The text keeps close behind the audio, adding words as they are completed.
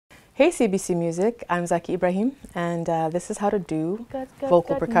Hey CBC Music, I'm Zaki Ibrahim, and this is how to do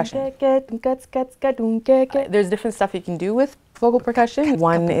vocal percussion. There's different stuff you can do with vocal percussion.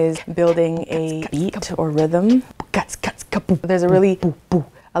 One is building a beat or rhythm. There's a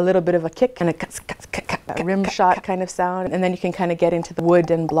little bit of a kick and a rim shot kind of sound, and then you can kind of get into the wood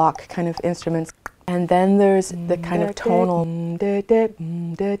and block kind of instruments. And then there's the kind of tonal.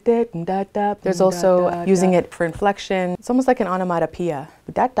 There's also using it for inflection. It's almost like an onomatopoeia.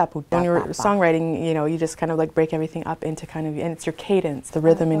 When you're songwriting, you know, you just kind of like break everything up into kind of, and it's your cadence, the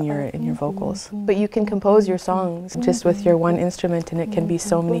rhythm in your vocals. But you can compose your songs just with your one instrument, and it can be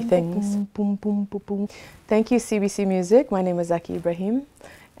so many things. Thank you, CBC Music. My name is Zaki Ibrahim,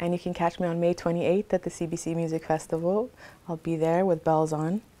 and you can catch me on May 28th at the CBC Music Festival. I'll be there with bells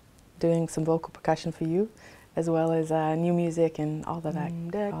on, doing some vocal percussion for you, as well as new music and all of that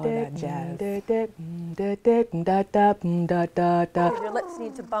jazz. Your lips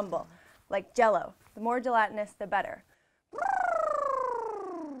need to bumble, like Jell-O. The more gelatinous, the better.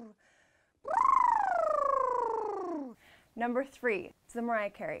 Number 3, it's the Mariah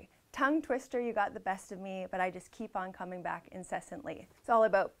Carey. Tongue twister, you got the best of me, but I just keep on coming back incessantly. It's all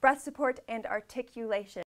about breath support and articulation.